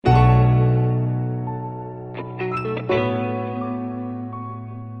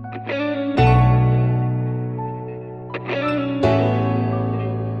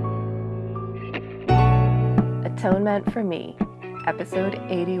Atonement for Me, episode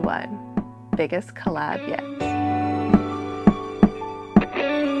 81, biggest collab yet.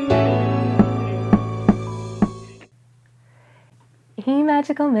 Hey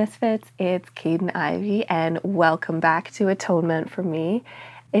magical misfits, it's Caden Ivy and welcome back to Atonement for Me.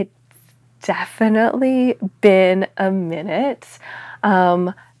 It's definitely been a minute.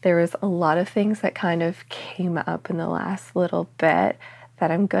 There was a lot of things that kind of came up in the last little bit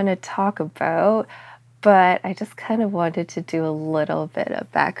that I'm going to talk about, but I just kind of wanted to do a little bit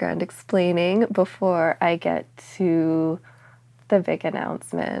of background explaining before I get to the big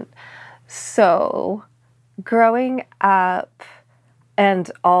announcement. So, growing up and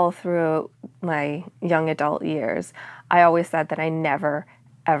all through my young adult years, I always said that I never,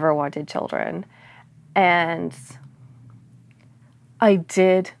 ever wanted children. And I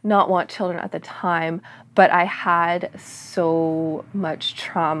did not want children at the time, but I had so much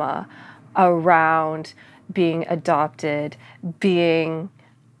trauma around being adopted, being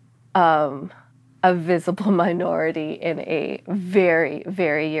a visible minority in a very,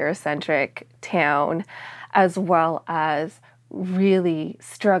 very Eurocentric town, as well as really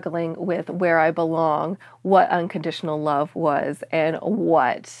struggling with where I belong, what unconditional love was, and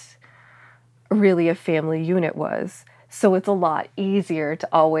what really a family unit was. So it's a lot easier to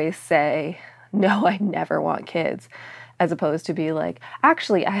always say, no, I never want kids, as opposed to be like,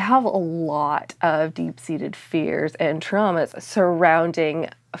 actually, I have a lot of deep-seated fears and traumas surrounding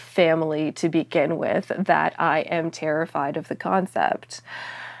family to begin with that I am terrified of the concept.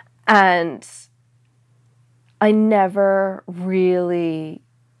 And I never really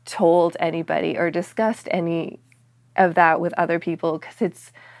told anybody or discussed any of that with other people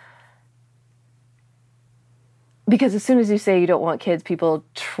because as soon as you say you don't want kids, people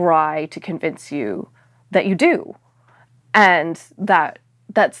try to convince you that you do. And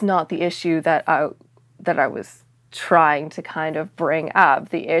that's not the issue that I was trying to kind of bring up.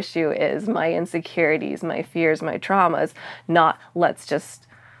 The issue is my insecurities, my fears, my traumas, not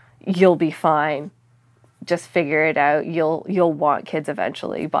you'll be fine. Just figure it out. You'll want kids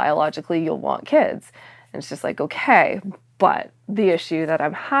eventually. Biologically, you'll want kids. And it's just like, okay. But the issue that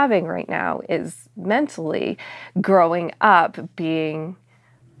I'm having right now is mentally growing up being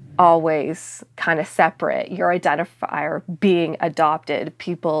always kind of separate, your identifier being adopted,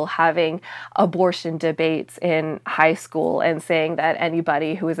 people having abortion debates in high school and saying that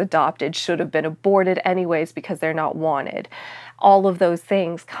anybody who is adopted should have been aborted anyways because they're not wanted. All of those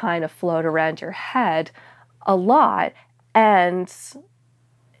things kind of float around your head a lot, and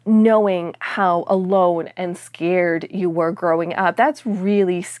knowing how alone and scared you were growing up, that's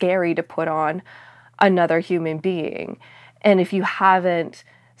really scary to put on another human being. And if you haven't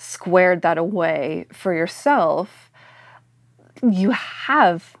squared that away for yourself, you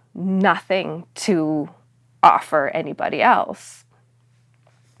have nothing to offer anybody else.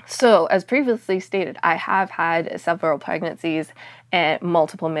 So, as previously stated, I have had several pregnancies and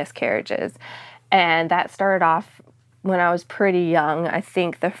multiple miscarriages. And that started off when I was pretty young. I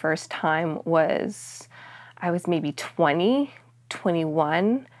think the first time I was maybe 20,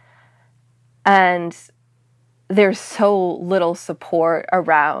 21. And there's so little support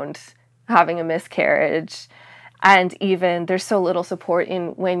around having a miscarriage. And even there's so little support in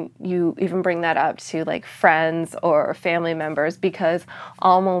when you even bring that up to like friends or family members, because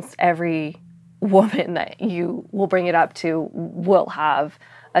almost every woman that you will bring it up to will have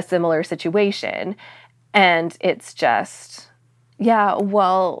a similar situation. And it's just, yeah,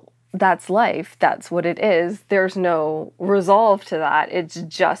 well, that's life. That's what it is. There's no resolve to that. It's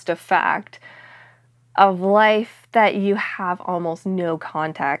just a fact of life that you have almost no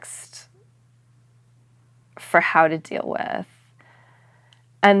context for how to deal with.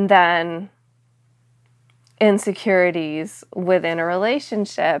 And then insecurities within a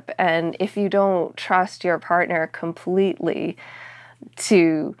relationship. And if you don't trust your partner completely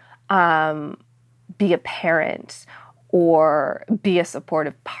to be a parent or be a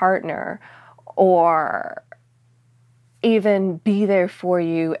supportive partner or even be there for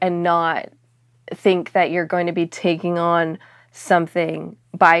you and not think that you're going to be taking on something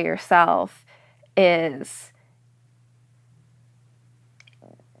by yourself is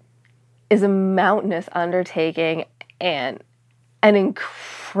a mountainous undertaking and an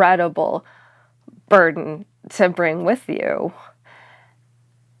incredible burden to bring with you.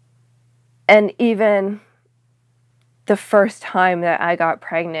 And even the first time that I got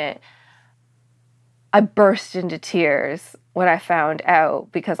pregnant, I burst into tears when I found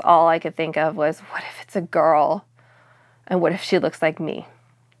out, because all I could think of was, what if it's a girl? And what if she looks like me?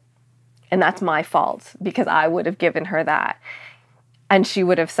 And that's my fault because I would have given her that. And she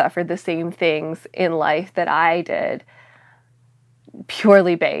would have suffered the same things in life that I did,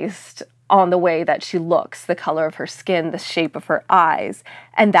 purely based on the way that she looks, the color of her skin, the shape of her eyes.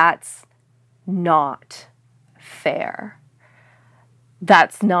 And that's not fair.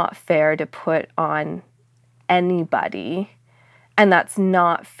 That's not fair to put on anybody. And that's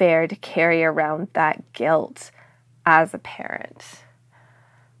not fair to carry around that guilt as a parent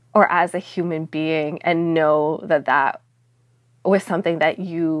or as a human being and know that that was something that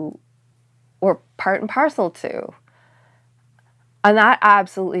you were part and parcel to. And that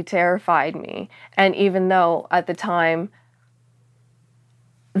absolutely terrified me. And even though at the time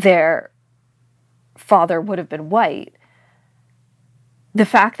their father would have been white, the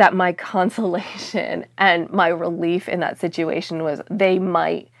fact that my consolation and my relief in that situation was they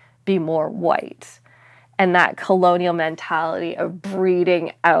might be more white. And that colonial mentality of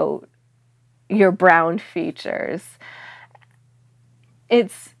breeding out your brown features.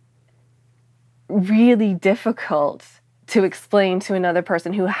 It's really difficult to explain to another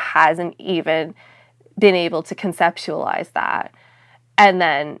person who hasn't even been able to conceptualize that. And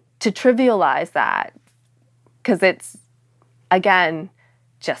then to trivialize that, because it's, again,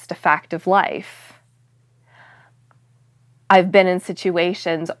 just a fact of life. I've been in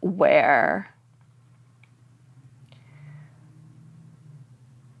situations where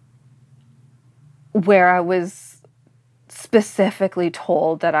I was specifically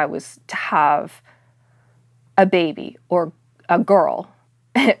told that I was to have a baby or a girl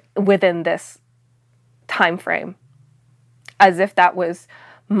within this time frame, as if that was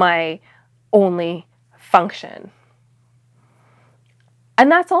my only function.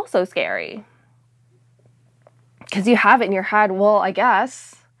 And that's also scary, because you have it in your head, well, I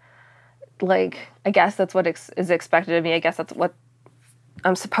guess that's what is expected of me. I guess that's what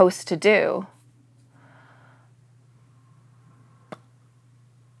I'm supposed to do.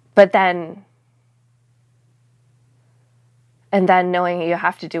 But then, and then knowing you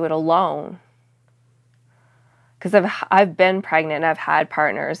have to do it alone. Because I've been pregnant and I've had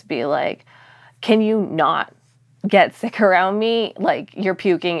partners be like, can you not get sick around me? Like, your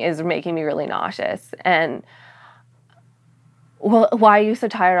puking is making me really nauseous. And, well, why are you so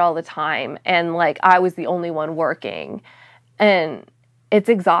tired all the time? And like, I was the only one working. And it's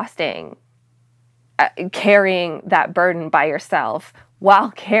exhausting carrying that burden by yourself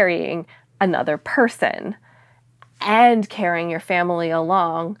while carrying another person and carrying your family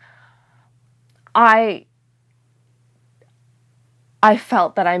along. I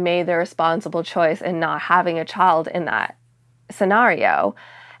felt that I made the responsible choice in not having a child in that scenario.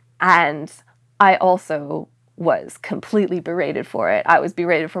 And I also was completely berated for it. I was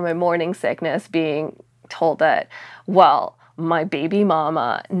berated for my morning sickness, being told that, well, my baby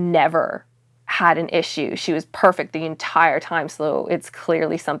mama never had an issue. She was perfect the entire time, so it's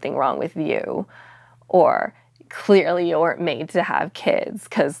clearly something wrong with you. Or clearly you weren't made to have kids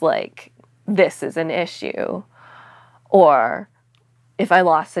because, like, this is an issue. Or if I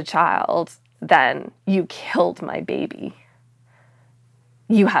lost a child, then you killed my baby.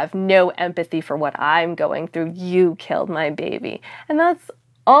 You have no empathy for what I'm going through. You killed my baby. And that's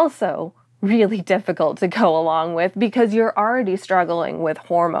also really difficult to go along with, because you're already struggling with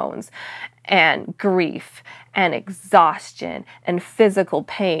hormones and grief and exhaustion and physical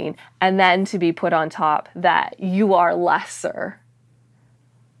pain, and then to be put on top that you are lesser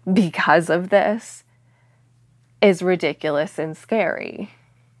because of this is ridiculous and scary.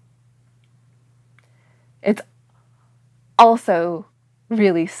 It's also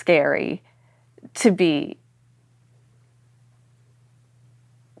really scary to be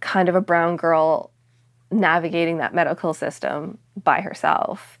kind of a brown girl navigating that medical system by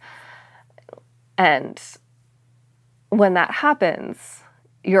herself. And when that happens,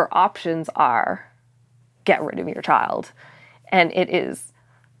 your options are get rid of your child. And it is,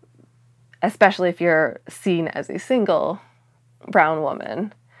 especially if you're seen as a single brown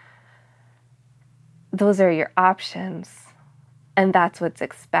woman, those are your options. And that's what's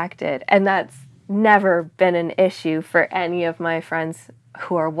expected. And that's never been an issue for any of my friends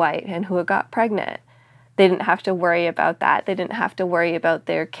who are white and who got pregnant. They didn't have to worry about that. They didn't have to worry about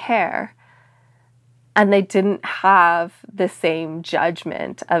their care. And they didn't have the same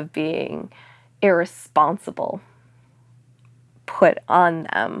judgment of being irresponsible put on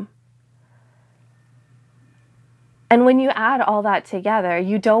them. And when you add all that together,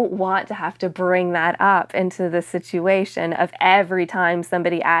 you don't want to have to bring that up into the situation of every time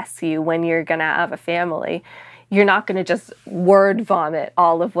somebody asks you when you're going to have a family. You're not going to just word vomit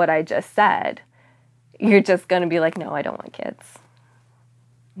all of what I just said. You're just going to be like, no, I don't want kids.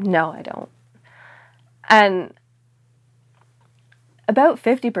 No, I don't. And about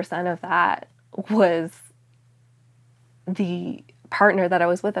 50% of that was the partner that I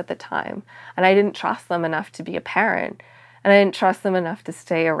was with at the time. And I didn't trust them enough to be a parent. And I didn't trust them enough to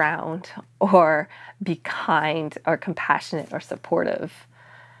stay around or be kind or compassionate or supportive.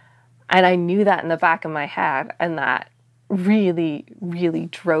 And I knew that in the back of my head. And that really, really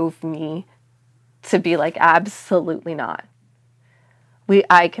drove me to be like, absolutely not.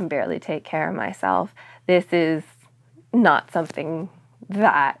 I can barely take care of myself. This is not something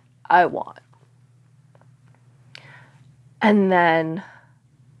that I want. And then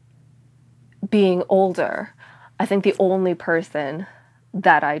being older, I think the only person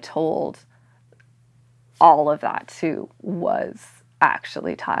that I told all of that to was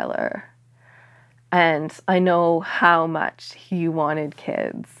actually Tyler. And I know how much he wanted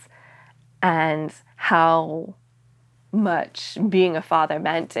kids and how much being a father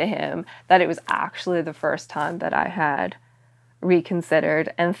meant to him, that it was actually the first time that I had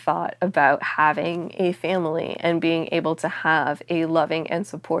reconsidered and thought about having a family and being able to have a loving and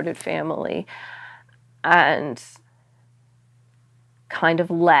supported family, and kind of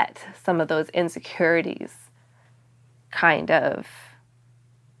let some of those insecurities kind of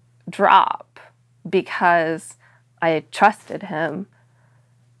drop, because I trusted him,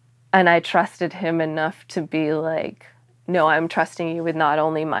 and I trusted him enough to be like, no, I'm trusting you with not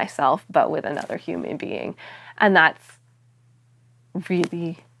only myself, but with another human being. And that's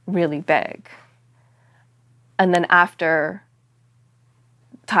really, really big. And then after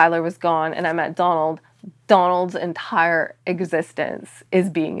Tyler was gone and I met Donald, Donald's entire existence is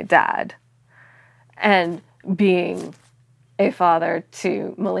being a dad and being a father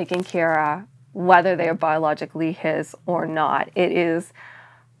to Malik and Kira, whether they are biologically his or not. It is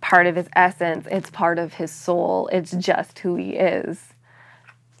part of his essence. It's part of his soul. It's just who he is.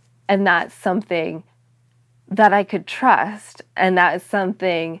 And that's something that I could trust. And that is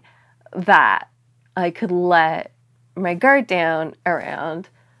something that I could let my guard down around.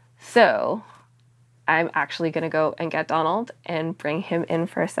 So I'm actually going to go and get Donald and bring him in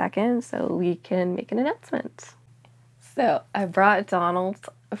for a second so we can make an announcement. So I brought Donald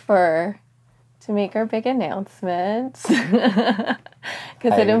to make our big announcement, because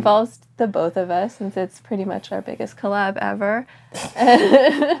it involves the both of us, since it's pretty much our biggest collab ever.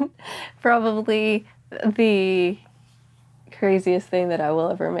 And probably the craziest thing that I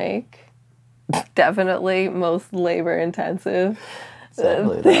will ever make. Definitely most labor intensive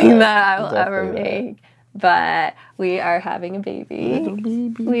thing that I will ever make. But we are having a baby. Little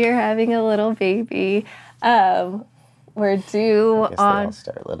baby. We are having a little baby. We're due I guess on... they all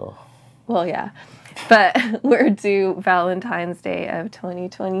start little. Well, yeah. But we're due Valentine's Day of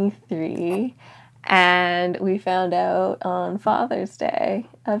 2023. And we found out on Father's Day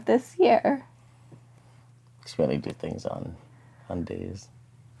of this year. Because we only do things on days.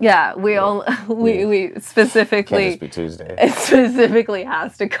 Yeah, we specifically... Can't just be Tuesday. It specifically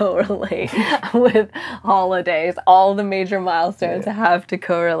has to correlate with holidays. All the major milestones have to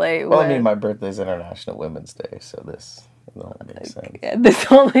correlate with... Well, I mean, my birthday's International Women's Day, so this only makes sense. Yeah, this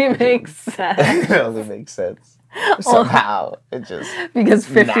only makes sense. It only makes sense. Somehow, it just... Because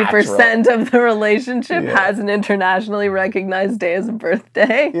 50% natural. of the relationship has an internationally recognized day as a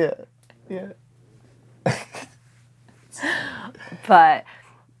birthday. Yeah. But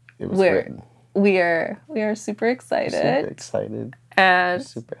It was written. we are super excited. Super excited. And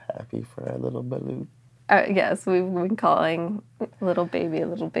super happy for our little balut. Yes, we've been calling little baby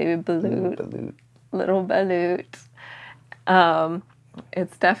balut. Little balut.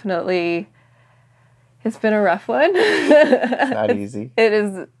 It's definitely... It's been a rough one. It's not easy. It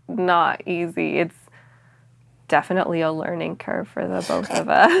is not easy. It's definitely a learning curve for the both of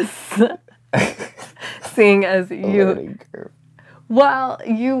us. Seeing as you... Well,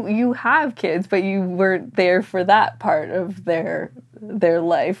 you have kids, but you weren't there for that part of their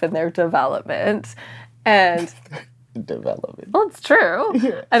life and their development. And... Development. Well, it's true.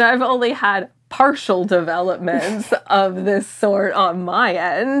 Yeah. And I've only had partial developments of this sort on my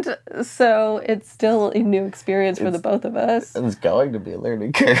end. So it's still a new experience for the both of us. It's going to be a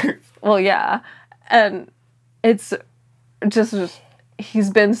learning curve. Well, yeah. And it's just, he's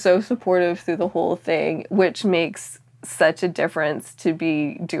been so supportive through the whole thing, which makes such a difference to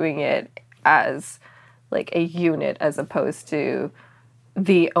be doing it as like a unit as opposed to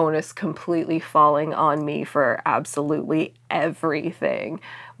the onus completely falling on me for absolutely everything,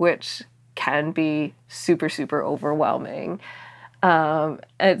 which can be super, super overwhelming.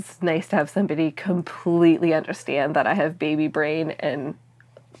 It's nice to have somebody completely understand that I have baby brain and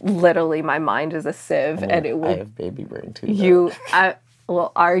literally my mind is a sieve, and it will... I have baby brain too.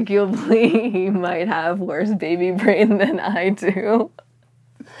 well, arguably, he might have worse baby brain than I do.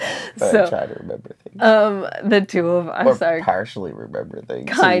 So, I try to remember things. The two of us Or are partially remember things.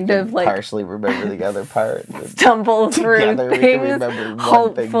 kind so you of can like partially remember the other part. stumble through Together we can things. remember one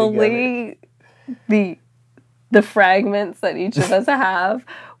Hopefully, the fragments that each of us have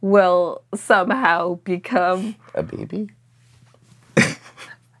will somehow become a baby.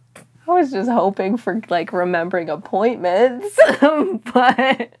 I was just hoping for like remembering appointments,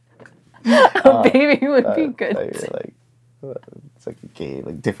 but a baby would be good. Like, it's like a game,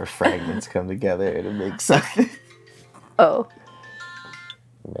 like different fragments come together and it makes something. Oh,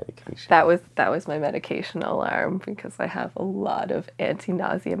 medication. that was my medication alarm because I have a lot of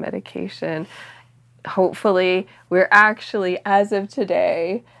anti-nausea medication. Hopefully, we're actually, as of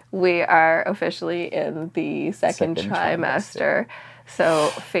today, we are officially in the second trimester. So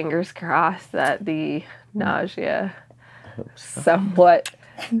fingers crossed that the nausea somewhat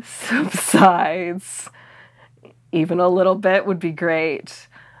subsides. Even a little bit would be great.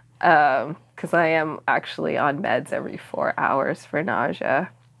 Because I am actually on meds every 4 hours for nausea,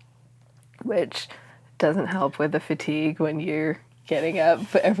 which doesn't help with the fatigue when you're getting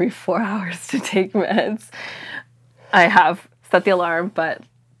up every 4 hours to take meds. I have set the alarm, but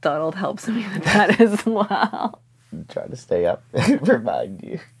Donald helps me with that as well. Try to stay up and remind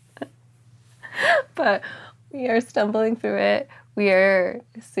you. But we are stumbling through it. We are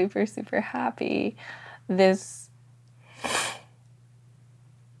super, super happy. It's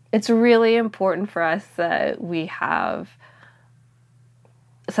really important for us that we have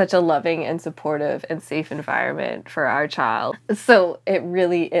such a loving and supportive and safe environment for our child. So it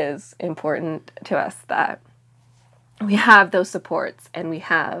really is important to us that we have those supports and we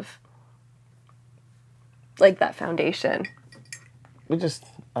have like that foundation. We just,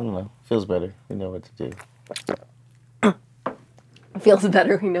 I don't know, feels better. We know what to do. Feels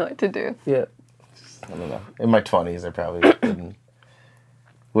better, we know what to do. Yeah. Just, I don't know. In my 20s, I probably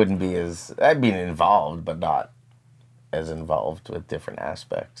wouldn't be as, I'd be involved, but not as involved with different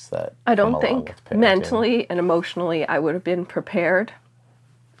aspects that I don't think mentally and emotionally I would have been prepared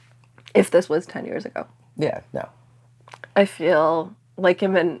if this was 10 years ago. Yeah, no. I feel like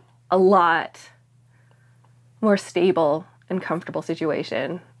I'm in a lot more stable and comfortable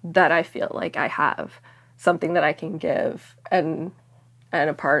situation that I feel like I have something that I can give and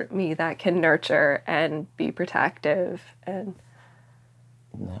a part of me that can nurture and be protective and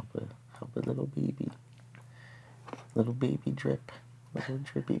help a little baby. Little baby drip. Little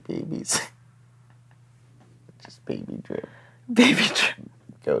drippy babies. Just baby drip. Baby drip.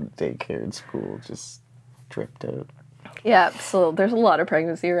 Go to daycare and school, just dripped out. Yeah, so there's a lot of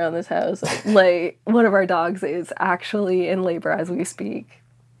pregnancy around this house. Like, one of our dogs is actually in labor as we speak.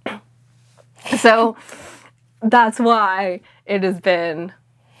 So that's why it has been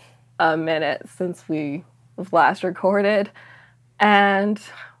a minute since we last recorded. And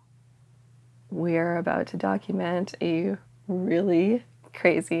we're about to document a really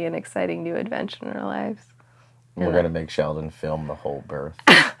crazy and exciting new adventure in our lives. We're going to make Sheldon film the whole birth.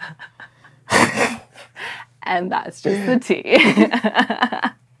 And that's just the tea.